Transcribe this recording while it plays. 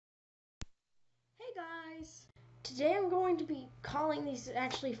Hey guys! Today I'm going to be calling these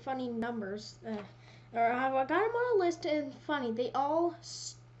actually funny numbers. I got them on a list and funny. They all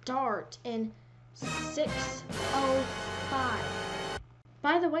start in 605.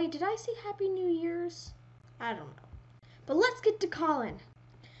 By the way, did I say Happy New Year's? I don't know. But let's get to calling.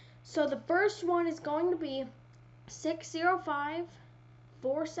 So the first one is going to be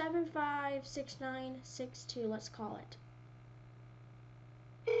 605-475-6962. Let's call it.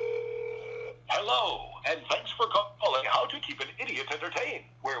 Hello, and thanks for calling How to Keep an Idiot Entertained,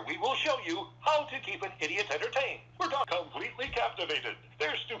 where we will show you how to keep an idiot entertained. We're not completely captivated.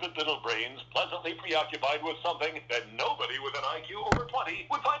 Their stupid little brains pleasantly preoccupied with something that nobody with an IQ over 20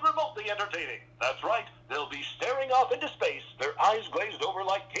 would find remotely entertaining. That's right, they'll be staring off into space, their eyes glazed over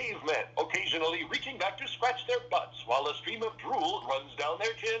like cavemen, occasionally reaching back to scratch their butts while a stream of drool runs down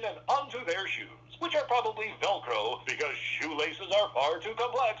their chin and onto their shoes, which are probably Velcro because shoelaces are far too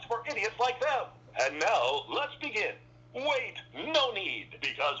complex for idiots like them. And now, let's begin. Wait, no need,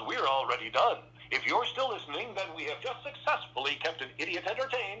 because we're already done. If you're still listening, then we have just successfully kept an idiot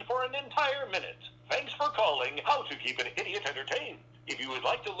entertained for an entire minute. Thanks for calling How to Keep an Idiot Entertained. If you would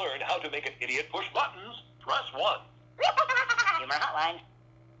like to learn how to make an idiot push buttons, press 1. HumorHotline.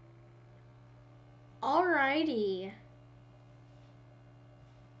 Alrighty.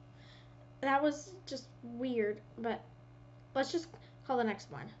 That was just weird, but let's just call the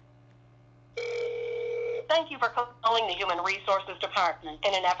next one. Thank you for calling the Human Resources Department.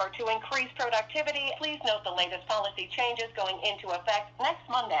 In an effort to increase productivity, please note the latest policy changes going into effect next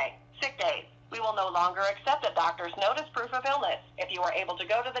Monday. Sick days. We will no longer accept a doctor's notice proof of illness. If you are able to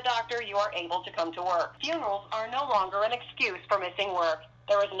go to the doctor, you are able to come to work. Funerals are no longer an excuse for missing work.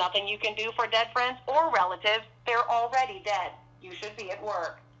 There is nothing you can do for dead friends or relatives. They're already dead. You should be at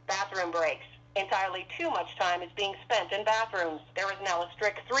work. Bathroom breaks. Entirely too much time is being spent in bathrooms. There is now a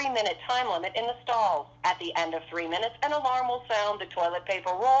strict 3-minute time limit in the stalls. At the end of 3 minutes, an alarm will sound, the toilet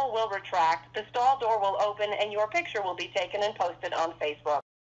paper roll will retract, the stall door will open, and your picture will be taken and posted on Facebook.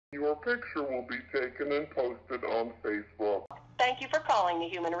 Thank you for calling the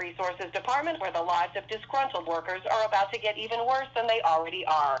Human Resources Department, where the lives of disgruntled workers are about to get even worse than they already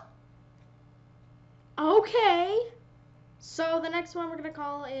are. Okay. So the next one we're going to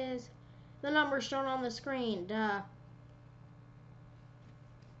call is the number shown on the screen. Duh.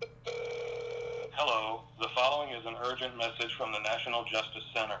 Hello, the following is an urgent message from the National Justice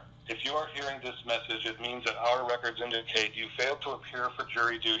Center. If you are hearing this message, it means that our records indicate you failed to appear for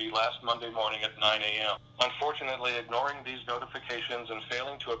jury duty last Monday morning at 9 a.m. Unfortunately, ignoring these notifications and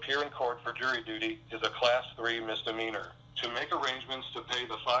failing to appear in court for jury duty is a Class 3 misdemeanor. To make arrangements to pay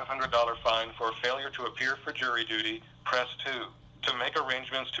the $500 fine for failure to appear for jury duty, press 2. To make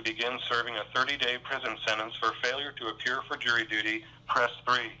arrangements to begin serving a 30-day prison sentence for failure to appear for jury duty, press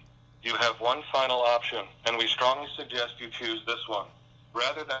 3. You have one final option, and we strongly suggest you choose this one.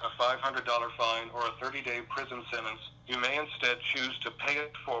 Rather than a $500 fine or a 30-day prison sentence, you may instead choose to pay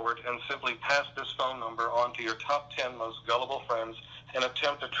it forward and simply pass this phone number on to your top 10 most gullible friends and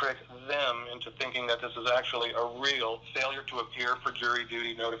attempt to trick them into thinking that this is actually a real failure to appear for jury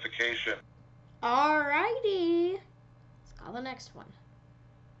duty notification. Alrighty. Call the next one.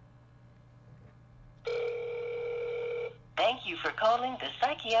 Thank you for calling the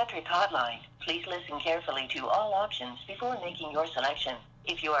Psychoatric Hotline. Please listen carefully to all options before making your selection.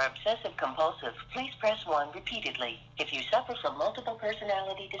 If you are obsessive compulsive, please press 1 repeatedly. If you suffer from multiple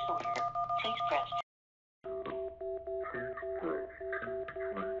personality disorder, please press 2, 3,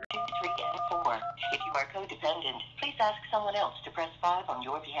 and 4. If you are codependent, please ask someone else to press 5 on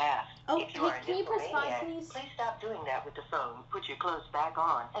your behalf. Oh, if you are a can you press 5, nymphomaniac, please? please stop doing that with the phone, put your clothes back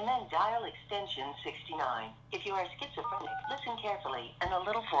on, and then dial extension 69. If you are schizophrenic, listen carefully, and a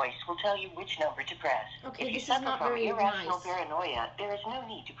little voice will tell you which number to press. Okay, if you this is suffer not from very irrational nice. paranoia, there is no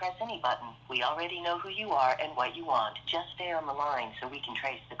need to press any button. We already know who you are and what you want. Just stay on the line so we can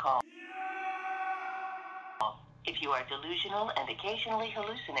trace the call. If you are delusional and occasionally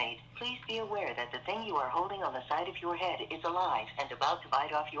hallucinate, please be aware that the thing you are holding on the side of your head is alive and about to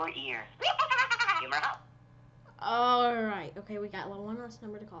bite off your ear. Alright. Okay, we got one last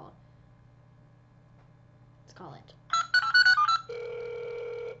number to call. Let's call it.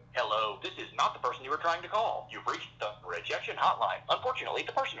 Hello, this is not the person you were trying to call. You've reached the Rejection Hotline. Unfortunately,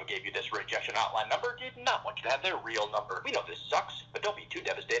 the person who gave you this Rejection Hotline number did not want you to have their real number. We know this sucks, but don't be too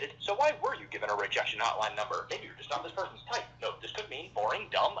devastated. So why were you given a Rejection Hotline number? Maybe you're just not this person's type. No, this could mean boring,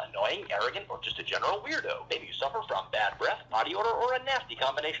 dumb, annoying, annoying, arrogant, or just a general weirdo. Maybe you suffer from bad breath, body odor, or a nasty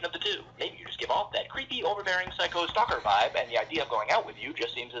combination of the two. Maybe you just give off that creepy, overbearing psycho stalker vibe, and the idea of going out with you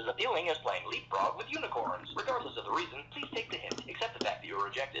just seems as appealing as playing leapfrog with unicorns. Regardless of the reason, please take the hint, accept the fact that you were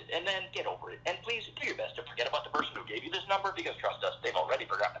rejected, and then get over it. And please do your best to forget about the person who gave you this number, because trust us, they've already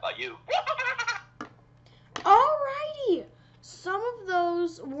forgotten about you. Alrighty. Some of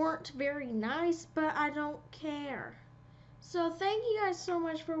those weren't very nice, but I don't care. So thank you guys so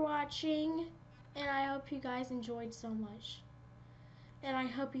much for watching, and I hope you guys enjoyed so much. And I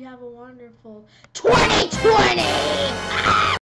hope you have a wonderful 2020!